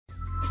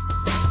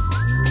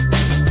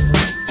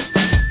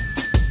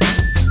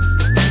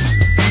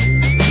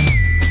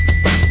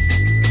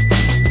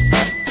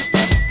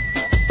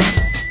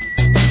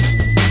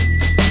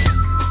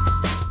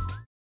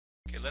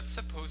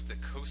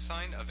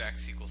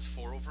equals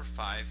 4 over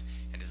 5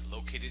 and is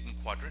located in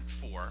quadrant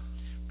 4.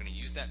 We're going to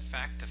use that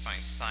fact to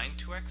find sine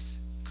 2x,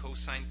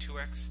 cosine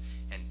 2x,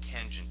 and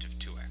tangent of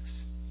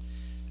 2x.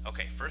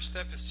 Okay, first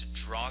step is to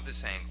draw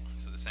this angle.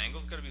 So this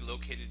angle's got to be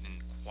located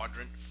in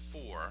quadrant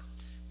 4,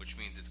 which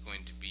means it's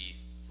going to be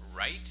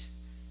right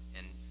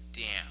and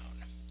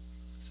down.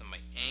 So my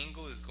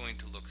angle is going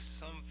to look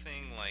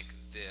something like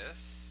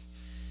this,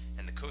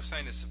 and the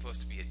cosine is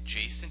supposed to be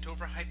adjacent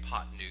over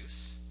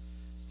hypotenuse.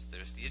 So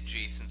there's the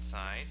adjacent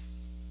side,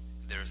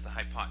 there's the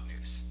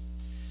hypotenuse.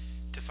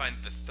 To find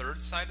the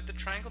third side of the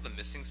triangle, the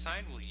missing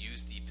side, we'll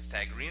use the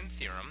Pythagorean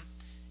Theorem,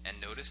 and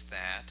notice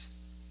that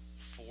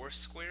 4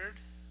 squared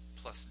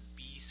plus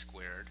b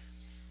squared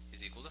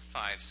is equal to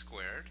 5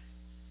 squared,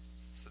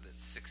 so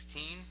that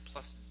 16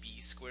 plus b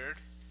squared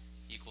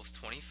equals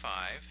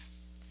 25,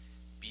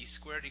 b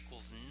squared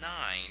equals 9,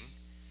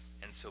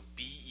 and so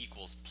b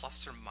equals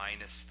plus or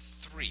minus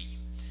 3.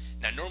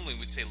 Now normally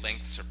we'd say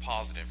lengths are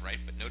positive, right?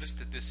 But notice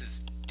that this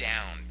is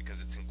down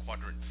because it's in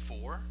quadrant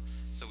 4,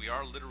 so we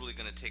are literally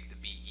going to take the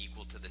b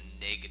equal to the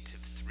negative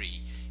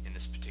 3 in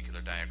this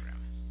particular diagram.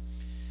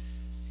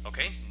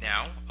 Okay,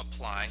 now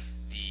apply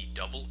the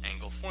double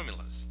angle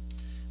formulas.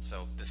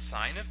 So the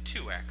sine of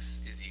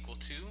 2x is equal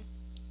to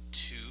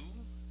 2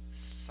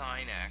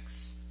 sine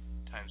x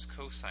times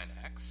cosine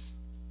x.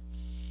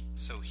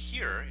 So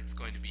here it's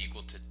going to be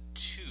equal to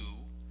 2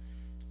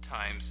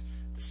 times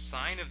the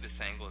sine of this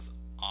angle is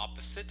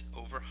opposite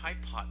over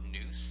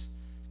hypotenuse,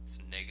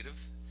 so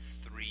negative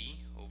 3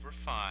 over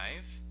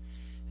 5,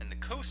 and the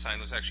cosine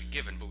was actually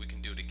given, but we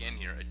can do it again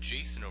here,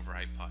 adjacent over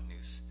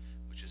hypotenuse,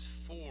 which is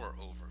 4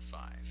 over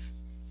 5.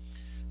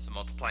 So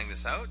multiplying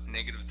this out,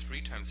 negative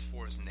 3 times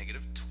 4 is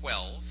negative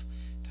 12,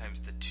 times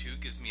the 2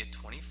 gives me a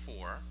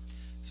 24,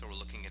 so we're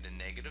looking at a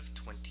negative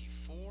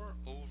 24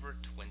 over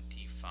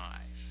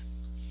 25.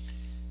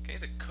 Okay,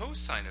 the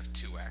cosine of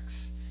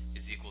 2x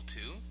is equal to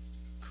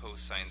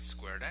cosine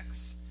squared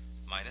x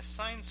minus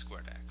sine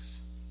squared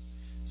x.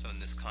 So in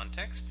this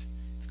context,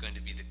 it's going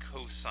to be the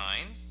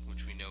cosine,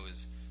 which we know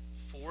is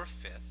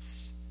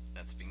 4/5,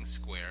 that's being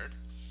squared,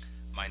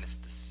 minus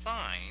the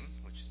sine,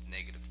 which is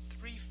negative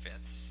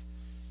 3/5,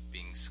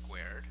 being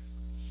squared.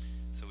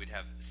 So we'd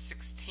have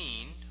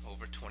 16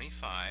 over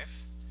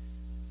 25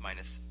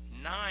 minus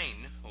 9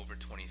 over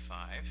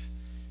 25,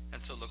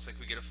 and so it looks like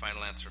we get a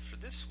final answer for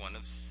this one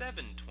of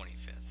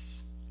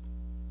 7/25.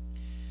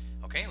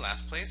 Okay,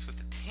 last place with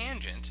the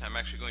tangent, I'm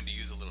actually going to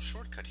use a little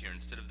shortcut here.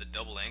 Instead of the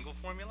double angle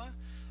formula,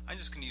 I'm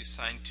just going to use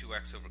sine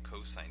 2x over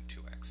cosine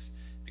 2x,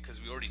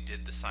 because we already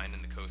did the sine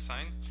and the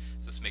cosine,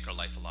 so this will make our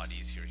life a lot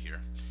easier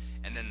here.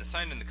 And then the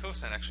sine and the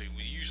cosine, actually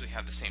we usually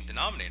have the same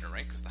denominator,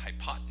 right? Because the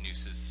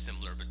hypotenuse is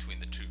similar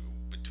between the two,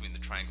 between the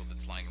triangle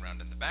that's lying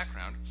around in the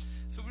background.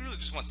 So we really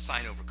just want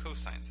sine over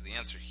cosine. So the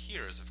answer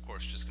here is of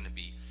course just going to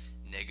be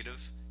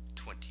negative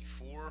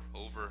 24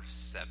 over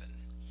 7.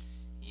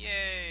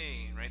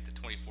 Yay! Right, the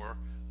 24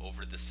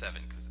 over the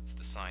 7, because it's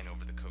the sine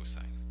over the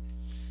cosine.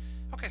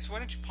 Okay, so why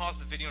don't you pause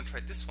the video and try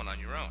this one on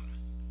your own.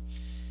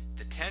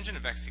 The tangent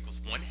of x equals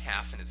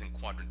 1/2 and is in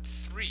quadrant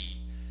 3.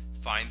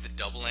 Find the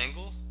double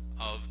angle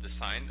of the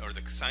sine, or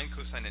the sine,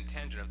 cosine, and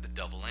tangent of the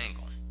double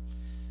angle.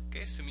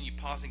 Okay, assuming you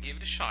pause and gave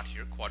it a shot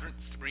here, quadrant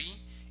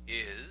 3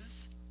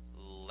 is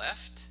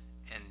left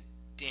and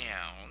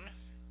down.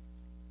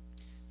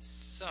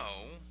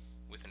 So,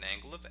 with an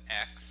angle of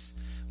x,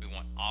 we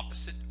want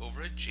opposite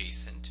over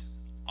adjacent,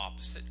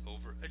 opposite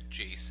over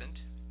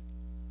adjacent.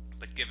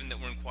 But given that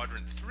we're in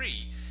quadrant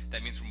 3,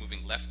 that means we're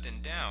moving left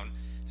and down,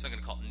 so I'm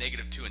going to call it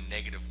negative 2 and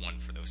negative 1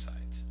 for those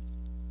sides.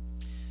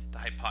 The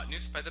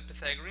hypotenuse by the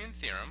Pythagorean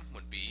Theorem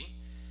would be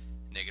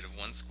negative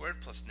 1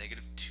 squared plus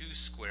negative 2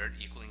 squared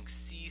equaling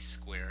c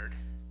squared.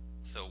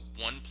 So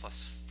 1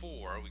 plus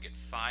 4, we get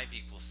 5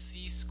 equals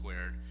c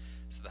squared.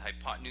 So the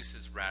hypotenuse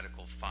is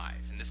radical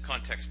 5. In this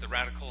context, the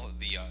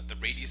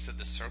radius of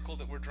the circle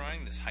that we're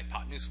drawing, this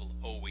hypotenuse will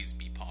always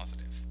be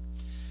positive.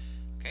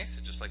 Okay,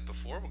 so just like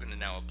before, we're going to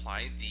now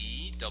apply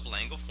the double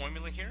angle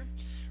formula here.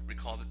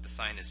 Recall that the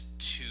sine is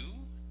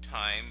 2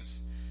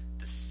 times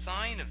the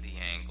sine of the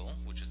angle,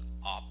 which is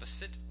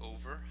opposite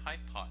over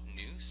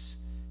hypotenuse,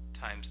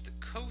 times the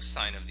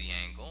cosine of the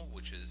angle,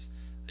 which is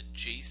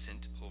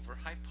adjacent over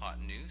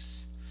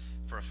hypotenuse,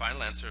 for a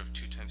final answer of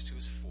 2 times 2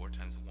 is 4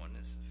 times 1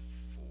 is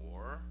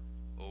 4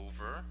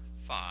 over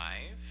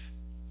 5.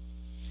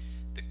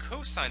 The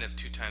cosine of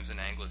 2 times an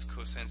angle is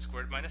cosine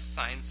squared minus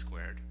sine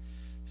squared.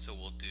 So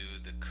we'll do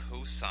the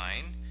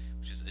cosine,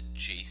 which is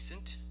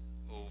adjacent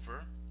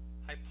over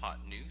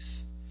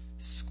hypotenuse,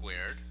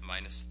 squared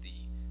minus the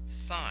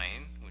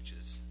sine, which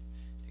is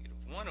negative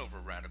 1 over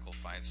radical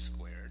 5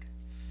 squared.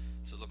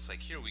 So it looks like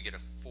here we get a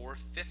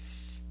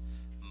 4/5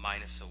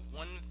 minus a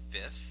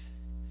 1/5,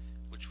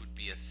 which would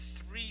be a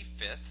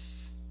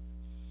 3/5.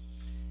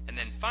 And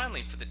then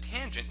finally, for the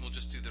tangent, we'll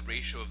just do the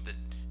ratio of the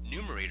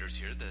numerators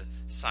here, the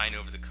sine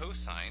over the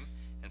cosine,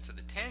 and so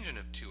the tangent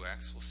of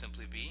 2x will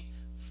simply be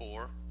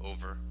 4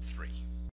 over 3.